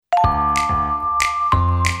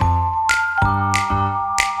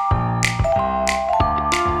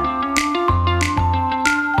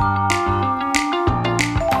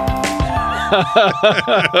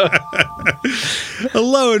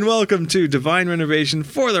Hello and welcome to Divine Renovation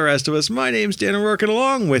for the Rest of Us. My name's Dan O'Rourke, and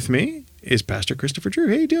along with me is Pastor Christopher Drew.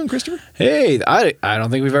 How you doing, Christopher? Hey, I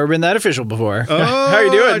don't think we've ever been that official before. Oh, how are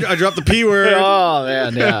you doing? I dropped the P word. Oh,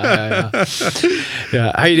 man, yeah.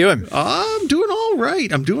 How you doing? I'm doing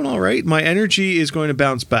all right. My energy is going to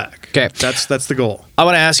bounce back. Okay. That's the goal. I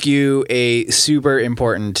want to ask you a super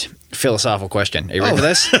important philosophical question. Are you ready for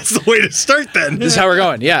this? That's the way to start then. This is how we're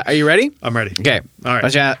going. Yeah. Are you ready? I'm ready. Okay. All right.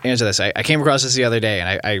 Let's answer this. I came across this the other day,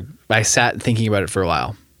 and I sat thinking about it for a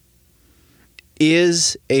while.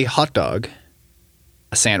 Is a hot dog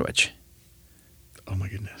a sandwich? Oh, my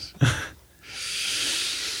goodness.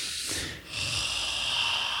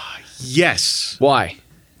 Yes. Why?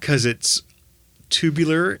 Because it's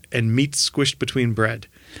tubular and meat squished between bread.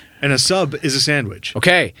 And a sub is a sandwich.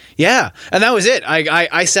 Okay, yeah, and that was it.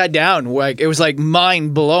 I sat down, like it was like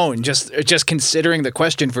mind blown, just considering the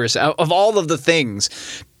question for of all of the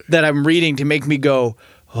things that I'm reading to make me go,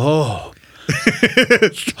 oh,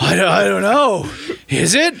 I don't know,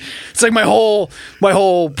 is it? It's like my whole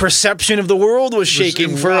perception of the world was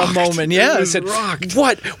shaking for a moment. Yeah, I said, rocked.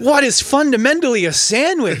 What is fundamentally a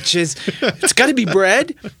sandwich? It's got to be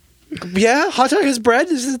bread. Yeah, hot dog has bread.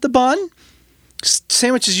 Is it the bun?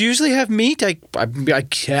 Sandwiches usually have meat. I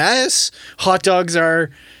guess hot dogs are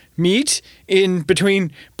meat in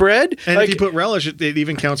between bread. And if you put relish, it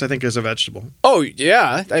even counts, I think, as a vegetable. Oh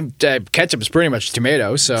yeah, ketchup is pretty much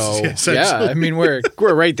tomato. So yeah, I mean we're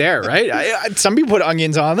right there, right? Some people put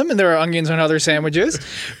onions on them, and there are onions on other sandwiches,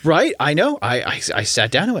 right? I know. I sat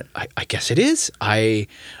down and went, I guess it is. I'm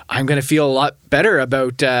going to feel a lot better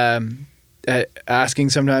about asking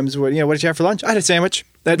sometimes what did you have for lunch? I had a sandwich.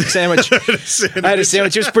 I had a sandwich.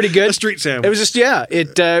 It was pretty good. A street sandwich. It was just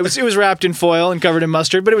it was wrapped in foil and covered in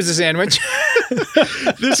mustard, but it was a sandwich.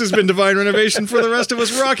 This has been Divine Renovation for the Rest of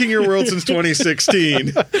Us, rocking your world since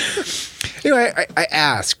 2016. Anyway, I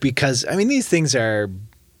ask because I mean these things are.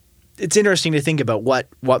 It's interesting to think about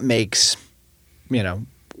what makes,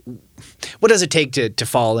 what does it take to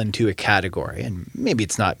fall into a category, and maybe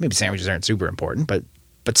it's not. Maybe sandwiches aren't super important,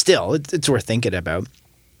 but still, it's worth thinking about.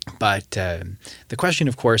 But the question,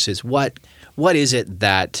 of course, is what is it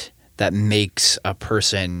that makes a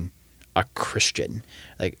person a Christian?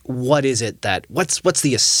 Like, what is it what's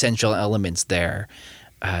the essential elements there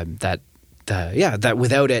that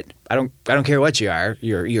without it, I don't care what you are,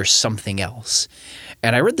 you're something else.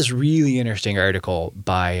 And I read this really interesting article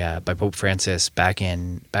by Pope Francis back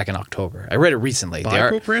in October. I read it recently. By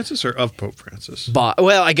Pope Francis or of Pope Francis?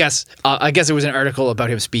 Well, I guess it was an article about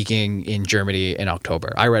him speaking in Germany in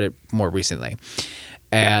October. I read it more recently,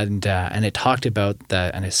 and it talked about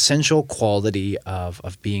an essential quality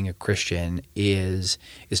of being a Christian is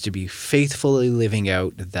to be faithfully living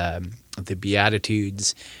out the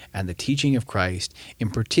Beatitudes and the teaching of Christ, in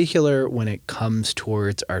particular when it comes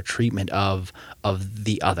towards our treatment of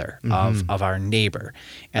the other, of our neighbor,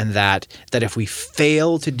 and that if we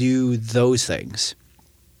fail to do those things,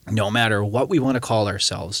 no matter what we want to call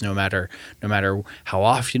ourselves, no matter how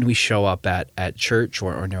often we show up at church,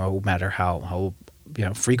 or no matter how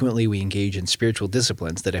frequently we engage in spiritual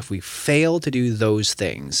disciplines, that if we fail to do those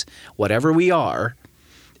things, whatever we are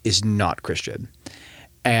is not Christian.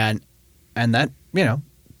 And that,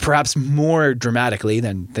 perhaps more dramatically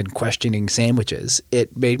than questioning sandwiches,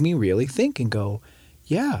 it made me really think and go,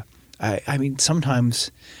 yeah, I mean, sometimes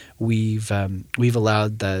we've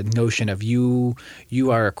allowed the notion of you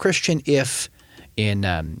are a Christian if in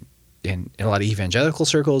a lot of evangelical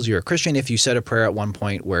circles, you're a Christian if you said a prayer at one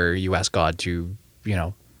point where you ask God to,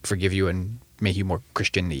 forgive you and make you more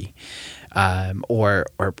Christian-y. Or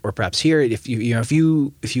perhaps here, if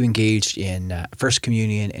you engaged in First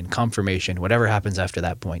Communion and confirmation, whatever happens after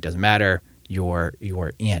that point doesn't matter. You're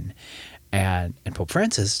in, and Pope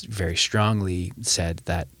Francis very strongly said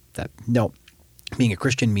that no, being a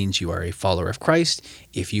Christian means you are a follower of Christ.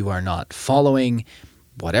 If you are not following,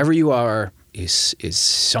 whatever you are is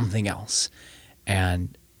something else,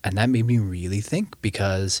 and that made me really think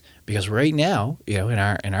because right now, in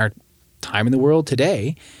our time in the world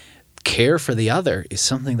today, care for the other is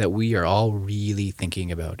something that we are all really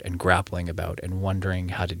thinking about and grappling about and wondering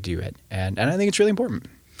how to do it. And I think it's really important.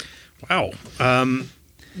 Wow.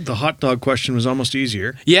 The hot dog question was almost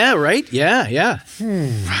easier. Yeah, right? Yeah.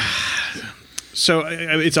 So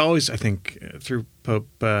it's always, I think, through Pope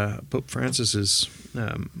Francis's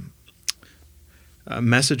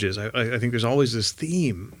messages, I think there's always this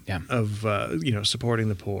theme of, supporting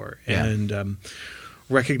the poor and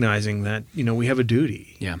recognizing that, we have a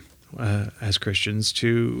duty. Yeah. As Christians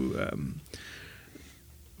to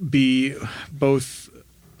be both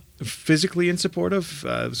physically in support of.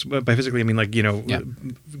 By physically, I mean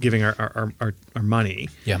giving our money.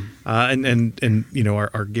 Yeah. And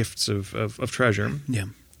our gifts of treasure. Yeah.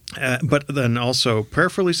 But then also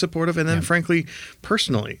prayerfully supportive, and then frankly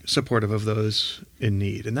personally supportive of those in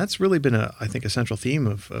need, and that's really been I think a central theme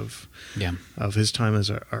of his time as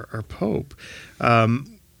our Pope.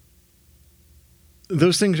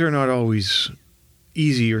 Those things are not always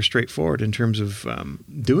easy or straightforward in terms of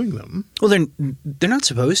doing them. Well, they're not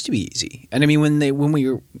supposed to be easy. And I mean,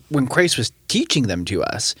 when Christ was teaching them to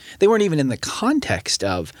us, they weren't even in the context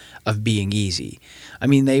of being easy. I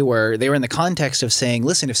mean, they were in the context of saying,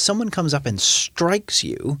 listen, if someone comes up and strikes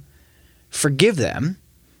you, forgive them,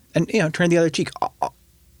 and turn the other cheek.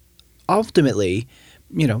 Ultimately,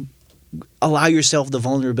 allow yourself the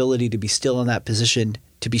vulnerability to be still in that position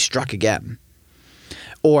to be struck again.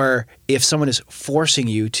 Or if someone is forcing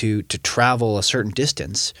you to travel a certain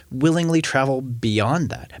distance, willingly travel beyond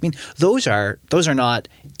that. I mean, those are not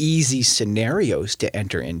easy scenarios to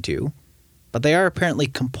enter into, but they are apparently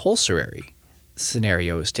compulsory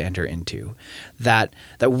scenarios to enter into. That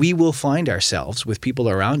we will find ourselves with people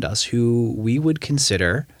around us who we would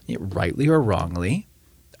consider, rightly or wrongly,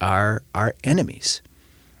 are our enemies.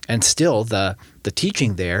 And still, the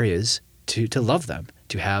teaching there is to love them,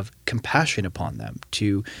 to have compassion upon them,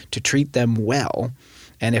 to treat them well.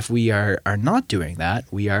 And if we are not doing that,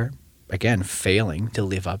 we are, again, failing to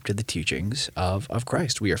live up to the teachings of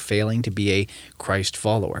Christ. We are failing to be a Christ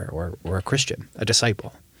follower or a Christian, a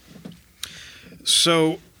disciple.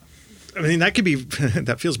 So, I mean, that could be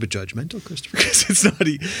that feels a bit judgmental, Christopher, because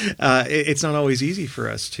it's not always easy for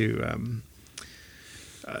us to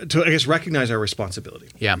I guess recognize our responsibility.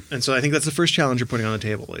 Yeah. And so I think that's the first challenge you're putting on the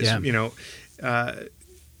table is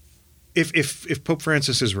if Pope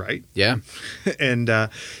Francis is right, and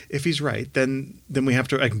if he's right, then we have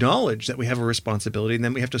to acknowledge that we have a responsibility, and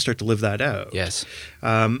then we have to start to live that out. Yes.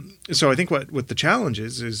 So I think what the challenge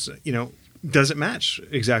is does it match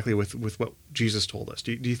exactly with what Jesus told us?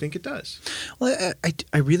 Do you think it does? Well,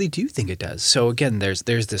 I really do think it does. So again, there's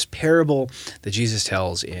this parable that Jesus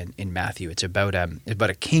tells in Matthew. It's about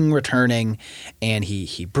a king returning, and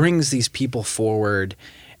he brings these people forward,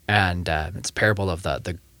 and it's a parable of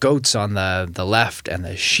the goats on the left and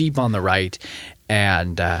the sheep on the right,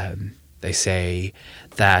 and they say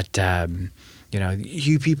that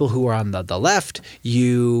you people who are on the left,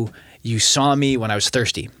 you saw me when I was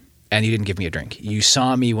thirsty, and you didn't give me a drink. You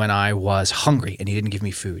saw me when I was hungry, and you didn't give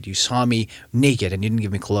me food. You saw me naked, and you didn't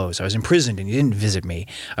give me clothes. I was imprisoned, and you didn't visit me.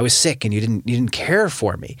 I was sick, and you didn't care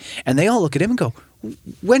for me. And they all look at him and go,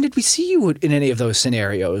 when did we see you in any of those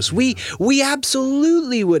scenarios? We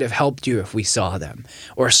absolutely would have helped you if we saw them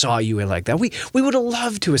or saw you in like that. We would have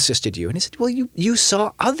loved to have assisted you. And he said, well, you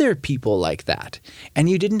saw other people like that, and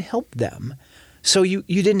you didn't help them. So you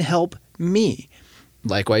didn't help me.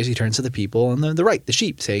 Likewise, he turns to the people on the right, the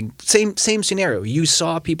sheep, saying, same scenario. You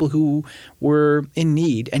saw people who were in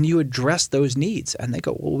need, and you addressed those needs. And they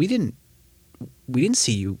go, well, we didn't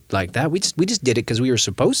see you like that. We just did it because we were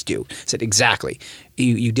supposed to. I said, exactly.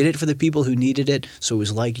 You did it for the people who needed it, so it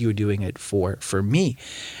was like you were doing it for me.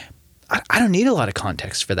 I don't need a lot of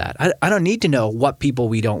context for that. I don't need to know what people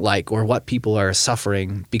we don't like or what people are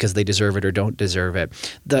suffering because they deserve it or don't deserve it.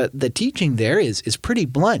 The teaching there is pretty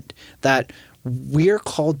blunt, that we're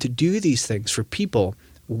called to do these things for people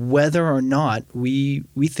whether or not we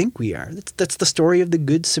think we are. That's the story of the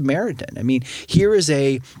Good Samaritan. I mean, here is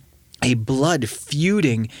a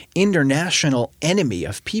blood-feuding international enemy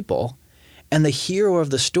of people, and the hero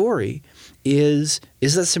of the story is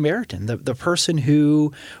the Samaritan, the person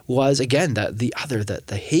who was, again, the other,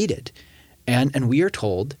 the hated. And we are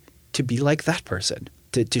told to be like that person,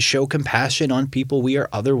 to show compassion on people we are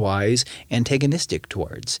otherwise antagonistic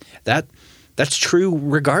towards. That's true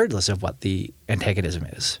regardless of what the antagonism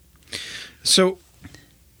is. So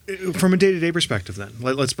from a day-to-day perspective then,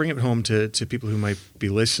 let's bring it home to people who might be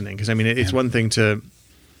listening. Because, I mean, it's one thing to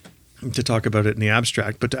talk about it in the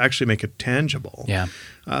abstract, but to actually make it tangible. Yeah.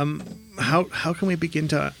 How can we begin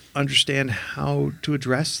to understand how to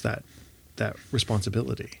address that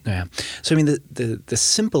responsibility? Yeah. So, I mean, the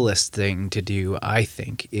simplest thing to do, I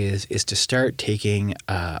think, is to start taking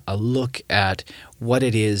a look at what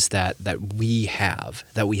it is that we have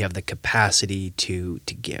the capacity to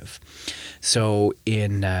give. So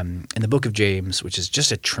in the book of James, which is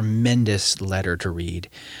just a tremendous letter to read,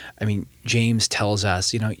 I mean, James tells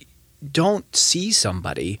us, don't see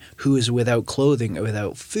somebody who is without clothing or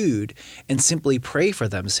without food and simply pray for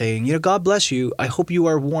them, saying, God bless you, I hope you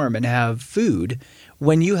are warm and have food,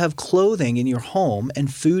 when you have clothing in your home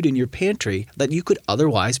and food in your pantry that you could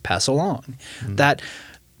otherwise pass along. Mm.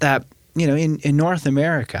 That in North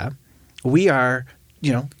America, we are,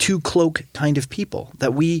 two cloak kind of people,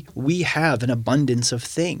 that we have an abundance of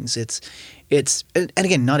things. And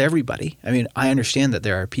again, not everybody. I mean, I understand that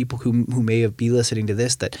there are people who may be listening to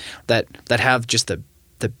this that have just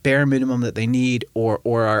the bare minimum that they need or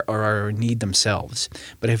are in need themselves.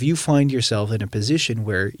 But if you find yourself in a position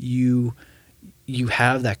where you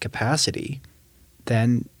have that capacity,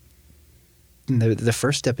 then the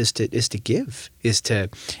first step is to give, is to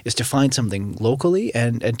find something locally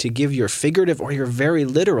and to give your figurative or your very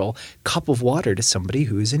literal cup of water to somebody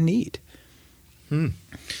who is in need.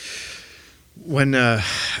 When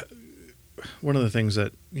one of the things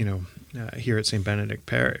that here at St. Benedict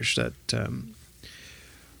Parish, that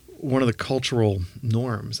one of the cultural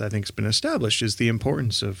norms I think has been established is the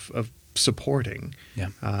importance of supporting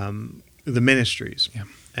the ministries. Yeah.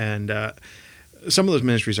 And some of those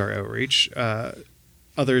ministries are outreach.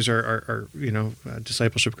 Others are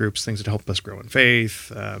discipleship groups, things that help us grow in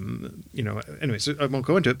faith. Anyways, I won't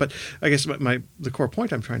go into it, but I guess the core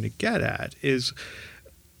point I'm trying to get at is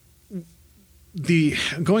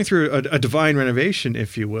going through a divine renovation,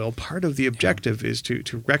 if you will. Part of the objective is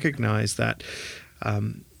to recognize that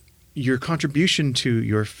your contribution to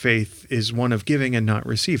your faith is one of giving and not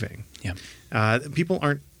receiving. Yeah. People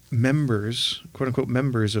aren't members, quote unquote,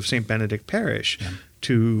 members of St. Benedict Parish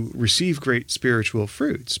to receive great spiritual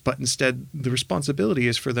fruits, but instead the responsibility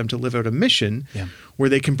is for them to live out a mission where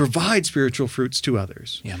they can provide spiritual fruits to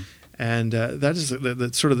others. Yeah. And that is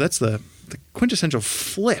that's the quintessential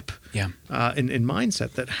flip in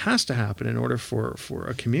mindset that has to happen in order for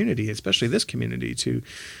a community, especially this community, to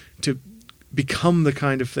become the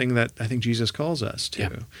kind of thing that I think Jesus calls us to.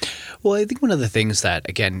 Yeah. Well, I think one of the things that,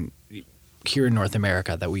 again, here in North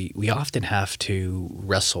America that we often have to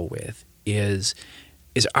wrestle with is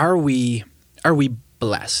are we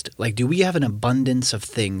blessed? Like, do we have an abundance of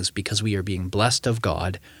things because we are being blessed of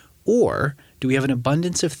God, or do we have an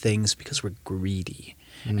abundance of things because we're greedy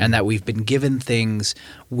and that we've been given things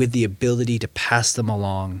with the ability to pass them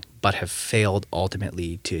along but have failed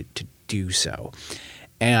ultimately to do so?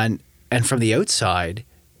 And from the outside,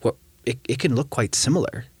 it can look quite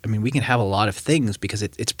similar. I mean, we can have a lot of things because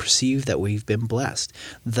it's perceived that we've been blessed.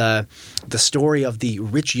 The story of the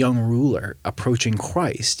rich young ruler approaching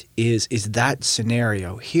Christ is that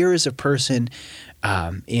scenario. Here is a person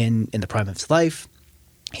in the prime of his life.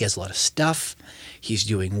 He has a lot of stuff. He's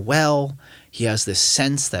doing well. He has this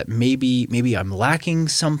sense that maybe I'm lacking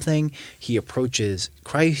something. He approaches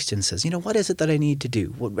Christ and says, what is it that I need to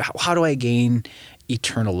do? How do I gain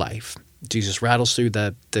eternal life? Jesus rattles through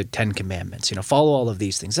the 10 Commandments, follow all of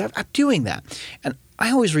these things. I'm doing that. And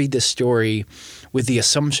I always read this story with the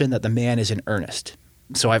assumption that the man is in earnest.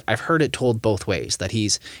 So I've heard it told both ways, that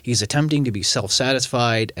he's attempting to be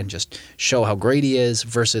self-satisfied and just show how great he is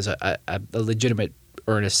versus a legitimate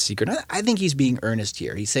earnest seeker. And I think he's being earnest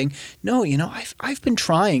here. He's saying, no, I've been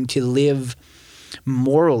trying to live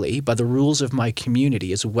morally by the rules of my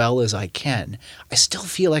community as well as I can. I still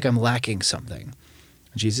feel like I'm lacking something.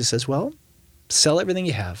 Jesus says, well, sell everything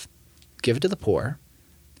you have, give it to the poor,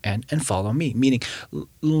 and follow me. Meaning,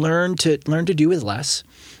 learn to do with less.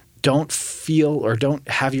 Don't feel or don't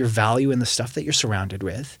have your value in the stuff that you're surrounded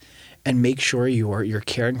with, and make sure you're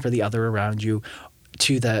caring for the other around you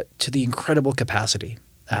to the incredible capacity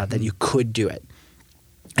that you could do it.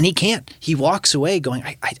 And he can't. He walks away going,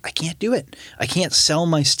 I can't do it. I can't sell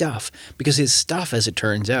my stuff, because his stuff, as it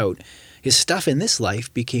turns out, his stuff in this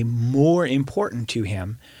life became more important to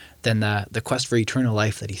him than the quest for eternal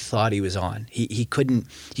life that he thought he was on. He couldn't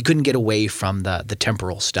get away from the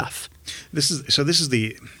temporal stuff. This is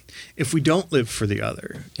the, if we don't live for the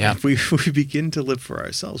other, if we begin to live for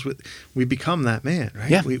ourselves, we become that man,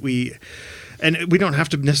 right? Yeah. And we don't have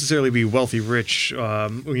to necessarily be wealthy, rich,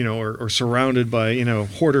 or surrounded by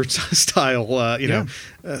hoarder style,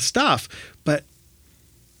 stuff, but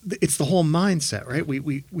it's the whole mindset, right?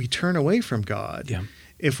 We turn away from God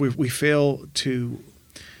if we fail to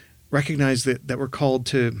recognize that we're called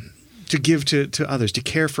to give to others, to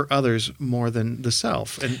care for others more than the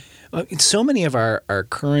self. And so many of our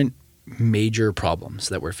current major problems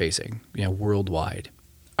that we're facing, worldwide,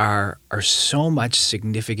 are so much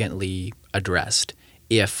significantly addressed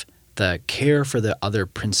if the care for the other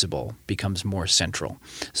principle becomes more central.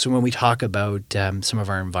 So when we talk about some of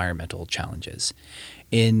our environmental challenges,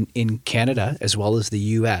 in Canada as well as the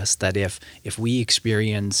U.S., that if we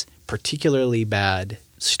experience particularly bad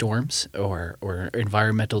storms or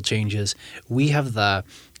environmental changes, we have the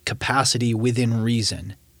capacity within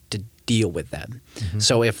reason to deal with them. Mm-hmm.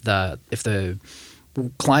 So if the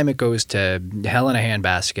climate goes to hell in a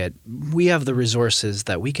handbasket, we have the resources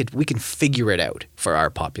that we can figure it out for our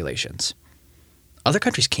populations. Other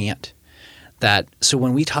countries can't. So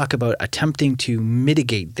when we talk about attempting to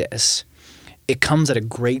mitigate this, it comes at a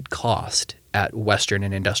great cost at Western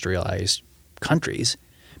and industrialized countries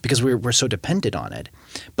because we're so dependent on it.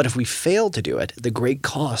 But if we fail to do it, the great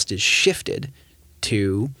cost is shifted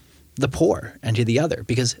to the poor and to the other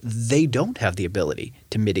because they don't have the ability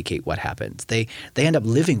to mitigate what happens. They end up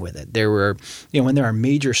living with it. There were, when there are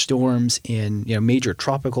major storms in, major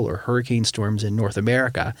tropical or hurricane storms in North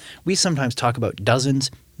America, we sometimes talk about dozens,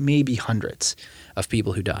 maybe hundreds of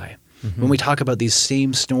people who die. Mm-hmm. When we talk about these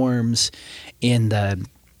same storms in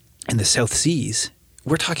the South Seas,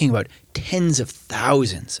 we're talking about tens of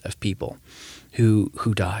thousands of people who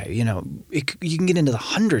die. You can get into the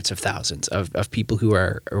hundreds of thousands of people who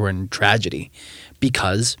are in tragedy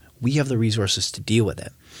because we have the resources to deal with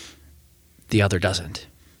it. The other doesn't.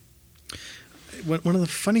 One of the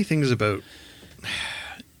funny things about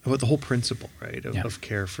the whole principle, right, of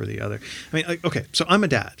care for the other. I mean, okay, so I'm a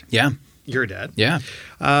dad. Yeah. You're a dad. Yeah.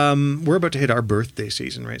 We're about to hit our birthday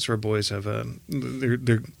season, right? So our boys have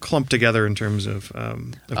they're clumped together in terms of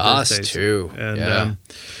us birthdays. too. And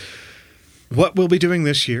what we'll be doing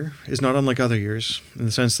this year is not unlike other years in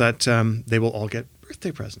the sense that they will all get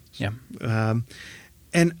birthday presents. Yeah.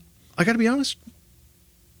 And I got to be honest,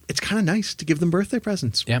 it's kind of nice to give them birthday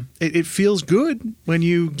presents. Yeah. It feels good when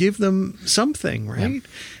you give them something, right? Yeah.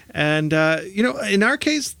 And, in our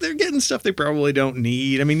case, they're getting stuff they probably don't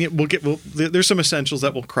need. I mean, there's some essentials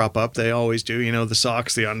that will crop up. They always do, the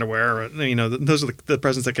socks, the underwear, those are the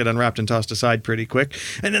presents that get unwrapped and tossed aside pretty quick.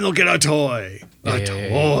 And then they'll get a toy. A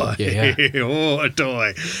toy.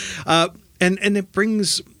 And it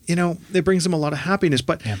brings, them a lot of happiness.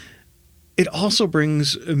 But it also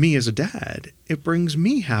brings me as a dad, it brings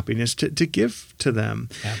me happiness to give to them.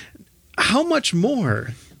 Yeah. How much more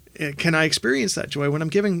can I experience that joy when I'm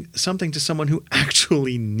giving something to someone who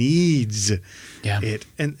actually needs it?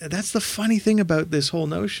 And that's the funny thing about this whole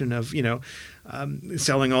notion of,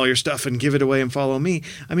 selling all your stuff and give it away and follow me.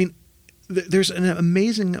 I mean, there's an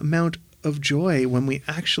amazing amount of joy when we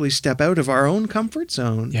actually step out of our own comfort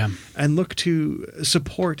zone and look to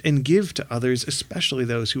support and give to others, especially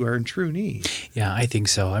those who are in true need. Yeah, I think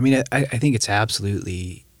so. I mean, I think it's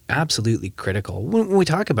absolutely critical when we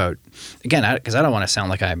talk about, again, because I don't want to sound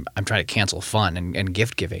like I'm trying to cancel fun and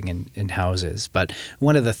gift giving in houses, but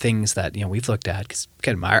one of the things that we've looked at, because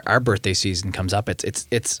again, our birthday season comes up,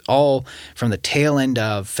 it's all from the tail end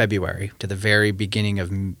of February to the very beginning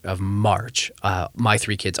of March. My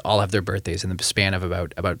three kids all have their birthdays in the span of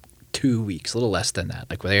about 2 weeks, a little less than that.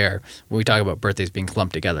 Like when we talk about birthdays being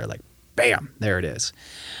clumped together, like bam, there it is.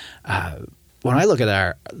 When I look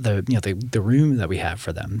at the room that we have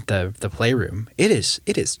for them, the playroom, it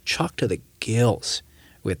is chock to the gills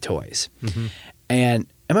with toys. Mm-hmm. And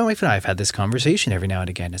my wife and I have had this conversation every now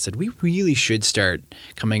and again. I said we really should start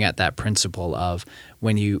coming at that principle of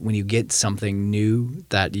when you get something new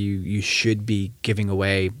that you should be giving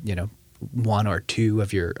away, one or two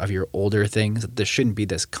of your older things. There shouldn't be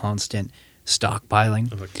this constant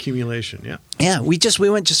stockpiling of accumulation. Yeah. We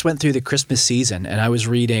went through the Christmas season, and I was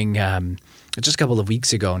reading just a couple of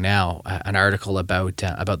weeks ago now an article about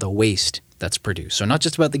the waste that's produced. So not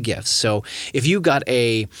just about the gifts. So if you got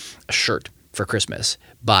a shirt for Christmas,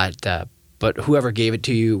 but whoever gave it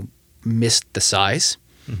to you missed the size,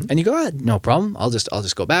 mm-hmm. and you go, no problem. I'll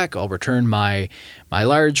just go back. I'll return my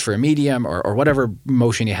large for a medium or whatever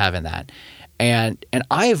motion you have in that. And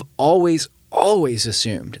I've always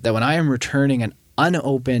assumed that when I am returning an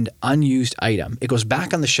unopened, unused item, it goes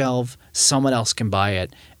back on the shelf, someone else can buy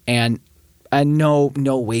it, and no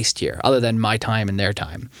waste here other than my time and their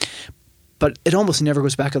time. But it almost never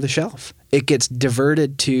goes back on the shelf. It gets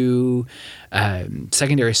diverted to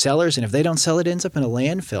secondary sellers, and if they don't sell it, it ends up in a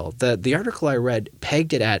landfill. The article I read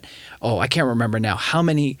pegged it at, I can't remember now, how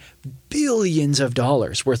many billions of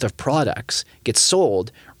dollars worth of products get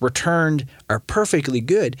sold, returned, are perfectly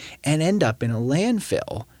good, and end up in a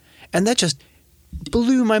landfill. And that just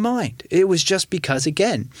blew my mind. It was just because,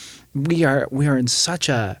 again, we are in such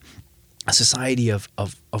a society of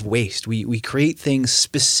waste. We create things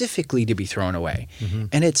specifically to be thrown away, mm-hmm.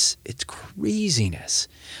 and it's craziness.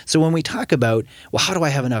 So when we talk about, how do I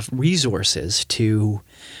have enough resources to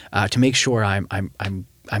make sure I'm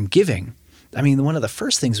giving? I mean, one of the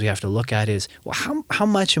first things we have to look at is, how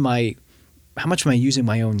much am I using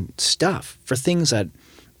my own stuff for things that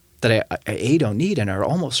I don't need and are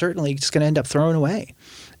almost certainly just going to end up thrown away.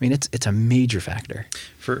 I mean, it's a major factor.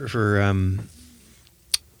 For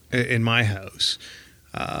in my house,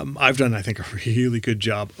 I've done, I think, a really good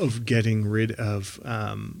job of getting rid of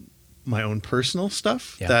my own personal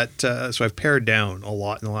stuff. Yeah. So I've pared down a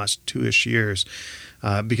lot in the last 2-ish years.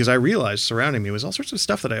 Because I realized surrounding me was all sorts of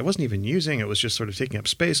stuff that I wasn't even using. It was just sort of taking up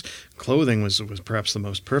space. Clothing was perhaps the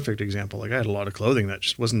most perfect example. Like I had a lot of clothing that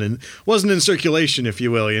just wasn't in circulation, if you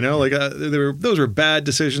will. You know, like those were bad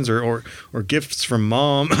decisions or gifts from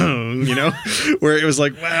mom. You know, where it was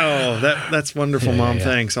like, wow, that's wonderful, mom. Yeah.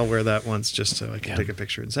 Thanks. I'll wear that once just so I can take a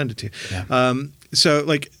picture and send it to you. Yeah. So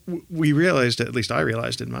like we realized, at least I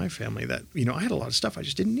realized in my family, that I had a lot of stuff I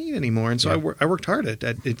just didn't need anymore, and so I worked hard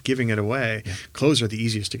at giving it away. Yeah. Clothes are the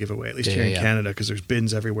easiest to give away, at least here in Canada, because there's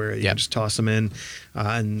bins everywhere. You can just toss them in,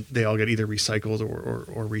 and they all get either recycled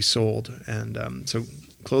or resold. And so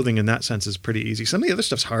clothing in that sense is pretty easy. Some of the other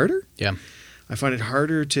stuff's harder. Yeah. I find it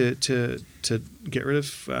harder to get rid of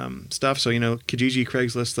stuff. So Kijiji,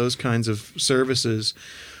 Craigslist, those kinds of services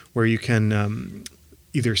where you can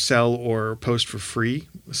either sell or post for free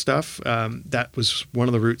stuff. That was one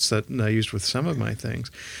of the routes that I used with some of my things.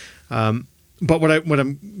 But what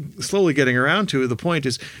I'm slowly getting around to, the point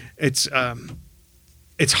is, it's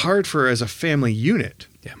hard for as a family unit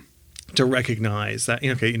to recognize that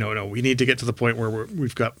we need to get to the point where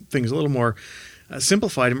we've got things a little more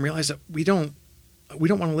simplified and realize that we don't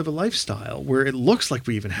want to live a lifestyle where it looks like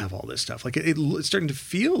we even have all this stuff. Like it's starting to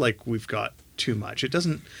feel like we've got too much. It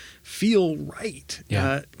doesn't feel right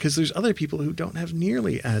because there's other people who don't have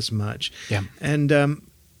nearly as much. Yeah. And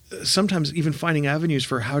sometimes even finding avenues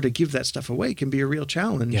for how to give that stuff away can be a real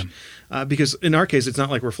challenge. Yeah. Because in our case, it's not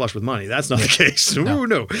like we're flush with money. That's not the case.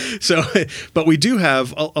 No. So, but we do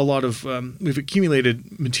have a lot of we've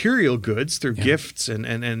accumulated material goods through gifts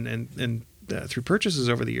and through purchases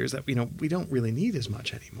over the years that we don't really need as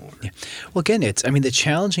much anymore. Yeah. Well, again, the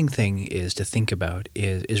challenging thing is to think about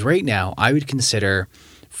is right now I would consider,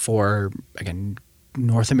 for again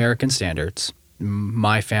North American standards,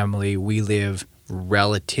 my family, we live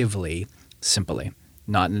relatively simply.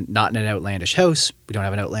 Not in an outlandish house. We don't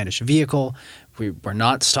have an outlandish vehicle. We're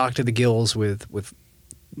not stocked to the gills with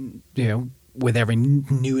every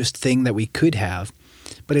newest thing that we could have.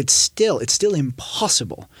 But it's still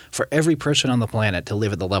impossible for every person on the planet to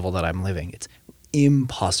live at the level that I'm living. It's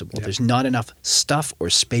impossible. Yeah. There's not enough stuff or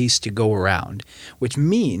space to go around, which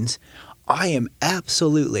means I am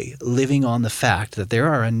absolutely living on the fact that there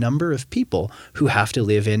are a number of people who have to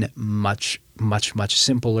live in much, much, much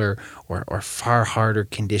simpler or far harder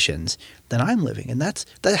conditions than I'm living. And that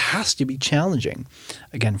has to be challenging,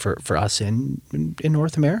 again, for us in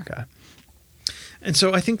North America. And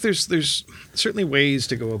so I think there's certainly ways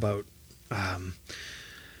to go about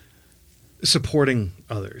supporting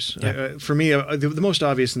others. Yeah. For me, the most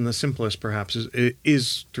obvious and the simplest, perhaps,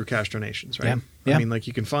 is through cash donations, right? Yeah. I mean, like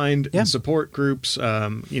you can find support groups.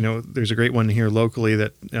 There's a great one here locally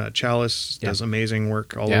that Chalice does amazing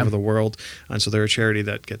work all over the world, and so they're a charity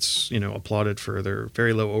that gets applauded for their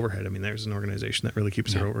very low overhead. I mean, there's an organization that really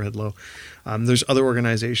keeps their overhead low. There's other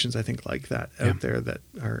organizations I think like that out there that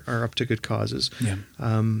are up to good causes. Yeah.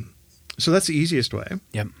 So that's the easiest way.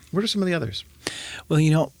 Yeah. What are some of the others?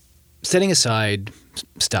 Well, setting aside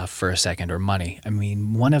stuff for a second, or money, I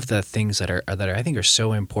mean, one of the things that I think are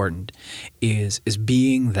so important is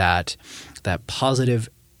being that positive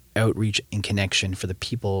outreach and connection for the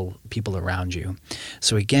people around you.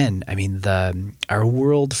 So again, I mean, our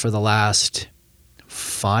world for the last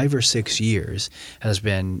 5 or 6 years has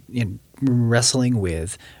been wrestling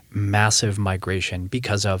with massive migration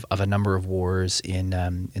because of a number of wars in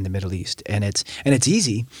the Middle East, and it's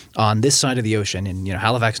easy on this side of the ocean in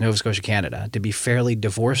Halifax, Nova Scotia, Canada, to be fairly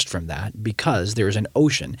divorced from that because there is an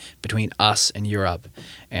ocean between us and Europe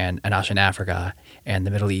and us in Africa and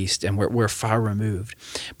the Middle East, and we're far removed.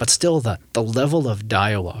 But still, the level of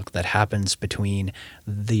dialogue that happens between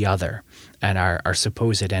the other and our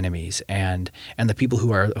supposed enemies and the people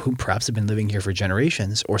who perhaps have been living here for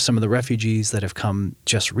generations, or some of the refugees that have come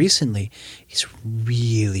just recently, is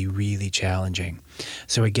really, really challenging.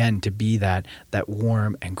 So again, to be that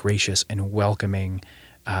warm and gracious and welcoming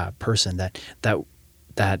person that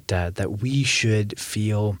we should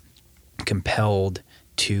feel compelled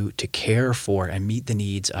to care for and meet the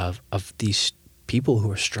needs of these people who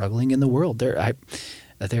are struggling in the world. There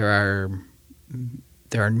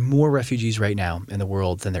are more refugees right now in the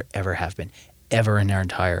world than there ever have been, ever in our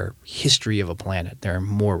entire history of a planet. There are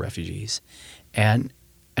more refugees, and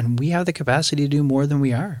we have the capacity to do more than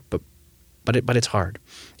we are. But it's hard.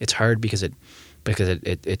 It's hard because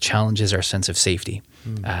it challenges our sense of safety.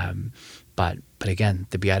 But again,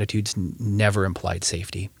 the Beatitudes never implied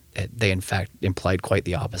safety. They in fact implied quite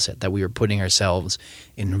the opposite, that we were putting ourselves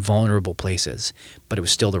in vulnerable places, but it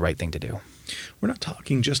was still the right thing to do. we're not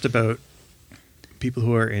talking just about people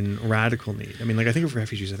who are in radical need. I mean, like I think of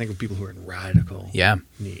refugees, I think of people who are in radical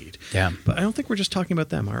need. Yeah. But I don't think we're just talking about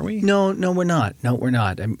them, are we? No, we're not. No, we're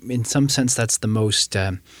not. In some sense, that's the most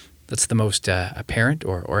apparent,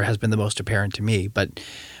 or has been the most apparent to me. But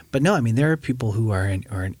no, I mean, there are people who are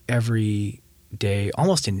in everyday,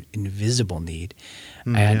 almost invisible need.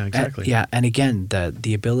 Yeah, exactly. And again,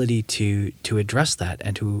 the ability to address that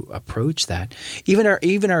and to approach that,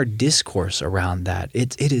 even our discourse around that,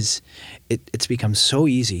 it's become so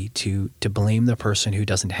easy to blame the person who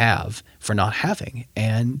doesn't have for not having,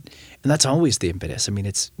 and that's always the impetus. I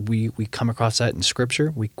mean, we come across that in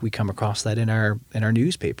Scripture, we come across that in our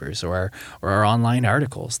newspapers or our online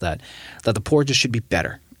articles that the poor just should be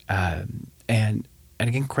better, and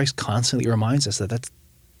again, Christ constantly reminds us that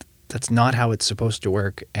that's not how it's supposed to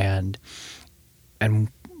work, and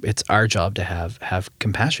it's our job to have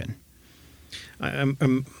compassion.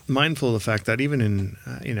 I'm mindful of the fact that even in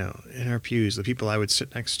in our pews, the people I would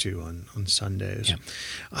sit next to on Sundays,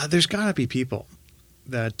 there's got to be people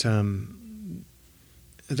that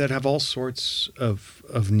have all sorts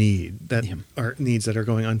of need that are needs that are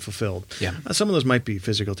going unfulfilled. Yeah. Some of those might be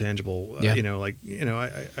physical, tangible.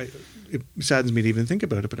 It saddens me to even think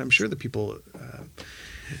about it, but I'm sure the people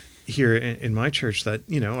here in my church that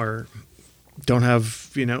don't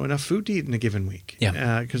have enough food to eat in a given week.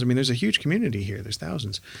 Yeah. Because there's a huge community here. There's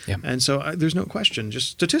thousands. Yeah. And so there's no question. Just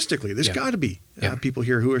statistically, there's got to be people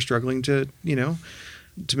here who are struggling to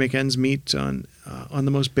make ends meet on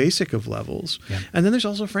the most basic of levels. Yeah. And then there's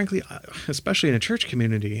also, frankly, especially in a church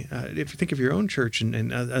community, if you think of your own church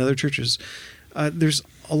and other churches,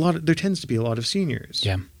 there tends to be a lot of seniors.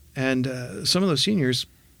 Yeah. And some of those seniors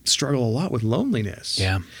struggle a lot with loneliness.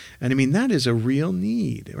 Yeah. And that is a real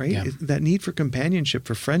need, right? Yeah. That need for companionship,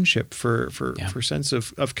 for friendship, for sense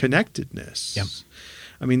of connectedness. Yeah.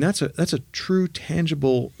 That's a true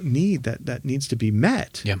tangible need that needs to be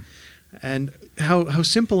met. Yeah. And how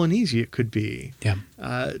simple and easy it could be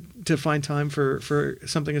to find time for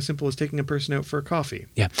something as simple as taking a person out for a coffee.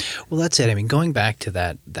 Yeah. Well, that's it. Going back to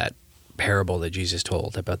that parable that Jesus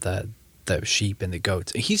told about the sheep and the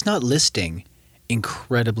goats, he's not listing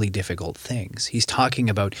incredibly difficult things. He's talking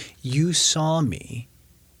about, you saw me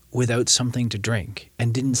without something to drink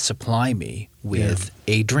and didn't supply me with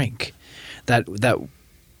a drink. That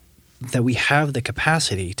we have the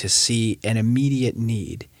capacity to see an immediate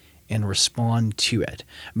need and respond to it.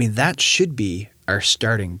 That should be our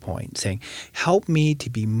starting point, saying, help me to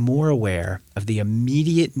be more aware of the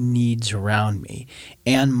immediate needs around me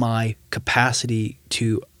and my capacity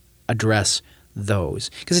to address those.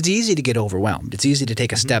 Because it's easy to get overwhelmed. It's easy to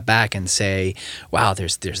take a step back and say, wow,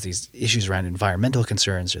 there's these issues around environmental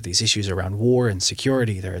concerns, or these issues around war and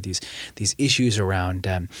security. There are these issues around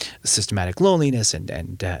systematic loneliness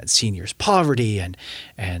and seniors' poverty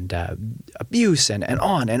and abuse and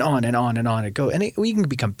on and on and on and on it goes. And we can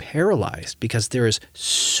become paralyzed because there is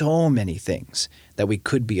so many things that we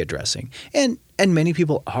could be addressing. And many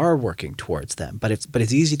people are working towards them, but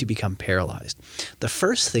it's easy to become paralyzed. The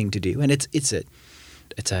first thing to do, and it's an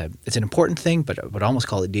important thing, but I would almost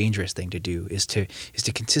call it a dangerous thing to do, is to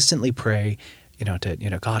consistently pray,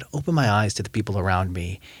 God, open my eyes to the people around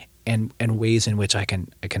me and ways in which I can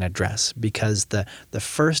address. Because the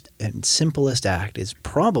first and simplest act is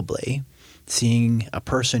probably seeing a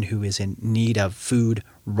person who is in need of food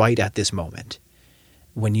right at this moment,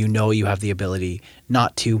 when you have the ability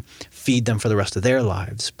not to feed them for the rest of their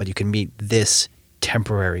lives, but you can meet this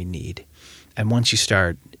temporary need. And once you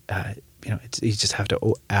start, you just have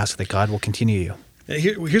to ask that God will continue you.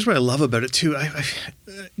 Here's what I love about it too.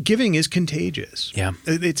 Giving is contagious. Yeah,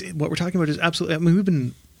 it's what we're talking about is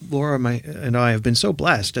absolutely. Laura and I have been so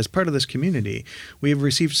blessed as part of this community. We have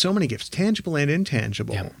received so many gifts, tangible and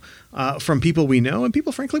intangible, from people we know and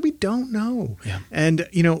people, frankly, we don't know. Yeah. And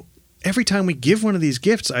every time we give one of these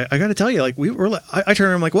gifts, I got to tell you, I turn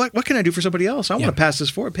around, I'm like, what can I do for somebody else? I want to pass this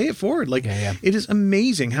forward, pay it forward. It is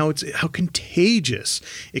amazing how contagious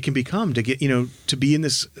it can become to get, to be in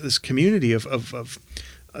this community of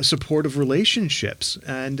supportive relationships.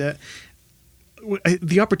 And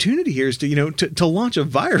the opportunity here is to launch a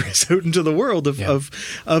virus out into the world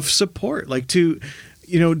of support, to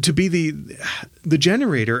be the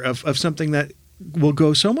generator of something that will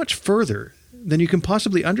go so much further than you can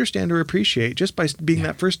possibly understand or appreciate just by being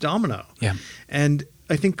that first domino. Yeah. And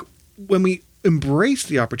I think when we embrace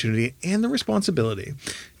the opportunity and the responsibility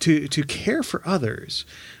to care for others,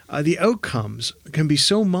 the outcomes can be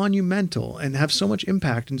so monumental and have so much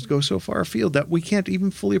impact and go so far afield that we can't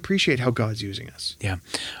even fully appreciate how God's using us. Yeah,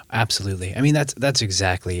 absolutely. That's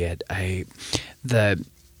exactly it. The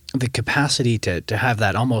capacity to have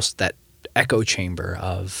that almost that echo chamber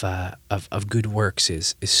of good works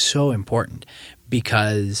is so important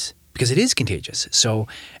because it is contagious. So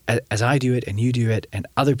as I do it and you do it and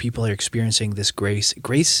other people are experiencing this grace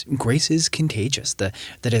is contagious. The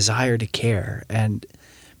desire to care, and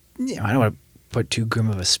I don't want to put too grim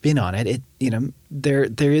of a spin on it.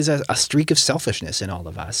 There is a streak of selfishness in all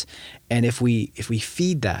of us, and if we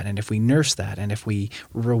feed that, and if we nurse that, and if we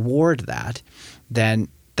reward that, then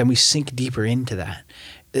we sink deeper into that.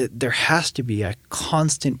 There has to be a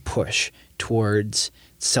constant push towards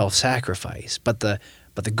self-sacrifice, but the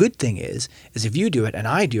good thing is if you do it and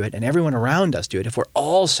I do it and everyone around us do it, if we're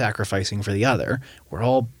all sacrificing for the other, we're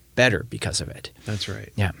all better because of it. That's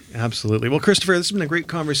right. Yeah. Absolutely. Well, Christopher, this has been a great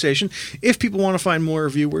conversation. If people want to find more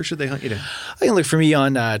of you, where should they hunt you down? You can look for me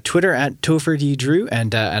on Twitter at Topher D. Drew,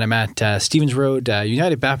 and I'm at Stevens Road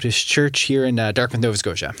United Baptist Church here in Dartmouth, Nova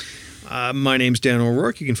Scotia. My name's Dan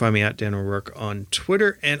O'Rourke. You can find me at Dan O'Rourke on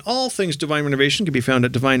Twitter. And all things Divine Renovation can be found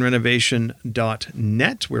at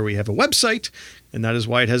divinerenovation.net, where we have a website, and that is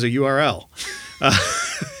why it has a URL.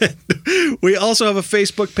 We also have a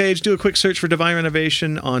Facebook page. Do a quick search for Divine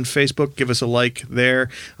Renovation on Facebook. Give us a like there.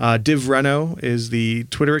 Div Reno is the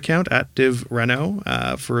Twitter account, at Div Reno,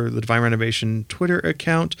 for the Divine Renovation Twitter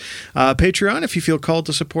account. Patreon, if you feel called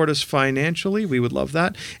to support us financially, we would love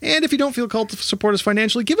that. And if you don't feel called to support us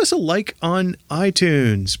financially, give us a like on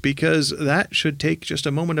iTunes, because that should take just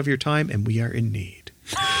a moment of your time, and we are in need.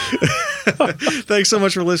 Thanks so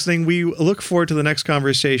much for listening. We look forward to the next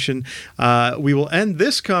conversation. We will end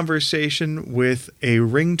this conversation with a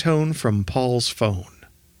ringtone from Paul's phone.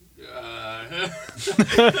 I'm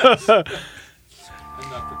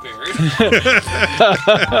not prepared.